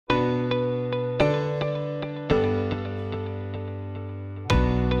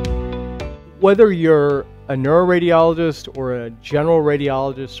Whether you're a neuroradiologist or a general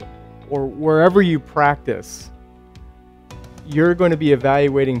radiologist or wherever you practice, you're going to be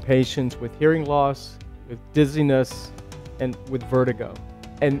evaluating patients with hearing loss, with dizziness, and with vertigo.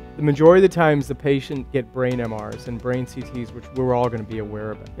 And the majority of the times the patient get brain MRs and brain CTs, which we're all going to be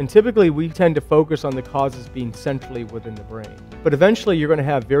aware of. And typically we tend to focus on the causes being centrally within the brain. But eventually you're going to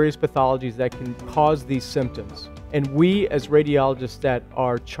have various pathologies that can cause these symptoms. And we as radiologists that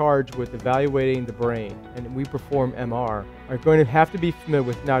are charged with evaluating the brain and we perform MR are going to have to be familiar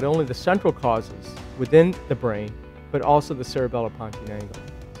with not only the central causes within the brain, but also the cerebellopontine angle.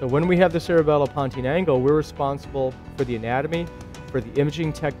 So when we have the cerebellopontine angle, we're responsible for the anatomy, for the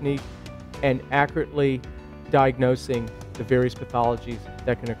imaging technique, and accurately diagnosing the various pathologies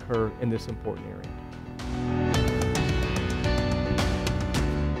that can occur in this important area.